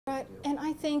And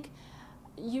I think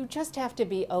you just have to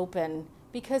be open,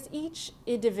 because each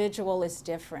individual is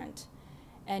different,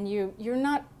 and you're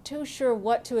not too sure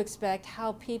what to expect,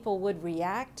 how people would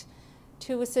react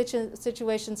to a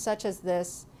situation such as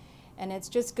this. And it's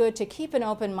just good to keep an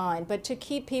open mind, but to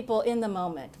keep people in the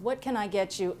moment. What can I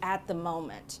get you at the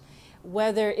moment?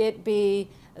 Whether it be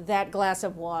that glass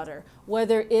of water,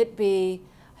 whether it be,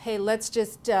 hey, let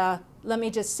me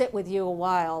just sit with you a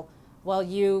while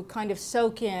you kind of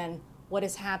soak in what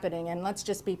is happening, and let's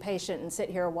just be patient and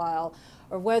sit here a while.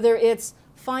 Or whether it's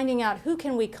finding out who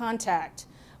can we contact,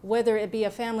 whether it be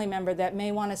a family member that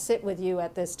may want to sit with you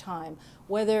at this time,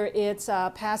 whether it's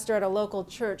a pastor at a local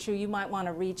church who you might want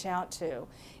to reach out to.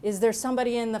 Is there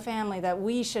somebody in the family that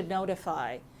we should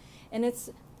notify? And it's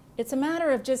a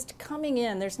matter of just coming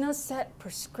in. There's no set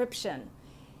prescription.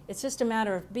 It's just a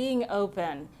matter of being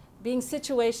open, being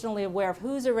situationally aware of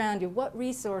who's around you, what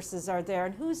resources are there,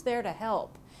 and who's there to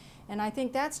help. And I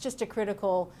think that's just a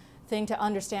critical thing to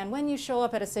understand when you show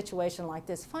up at a situation like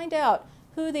this. Find out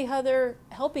who the other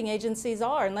helping agencies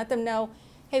are and let them know,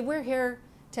 hey, we're here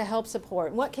to help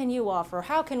support. What can you offer?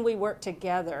 How can we work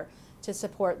together to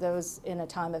support those in a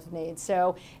time of need?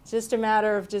 So it's just a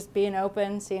matter of just being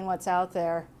open, seeing what's out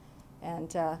there,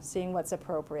 and seeing what's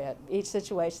appropriate. Each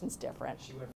situation's different.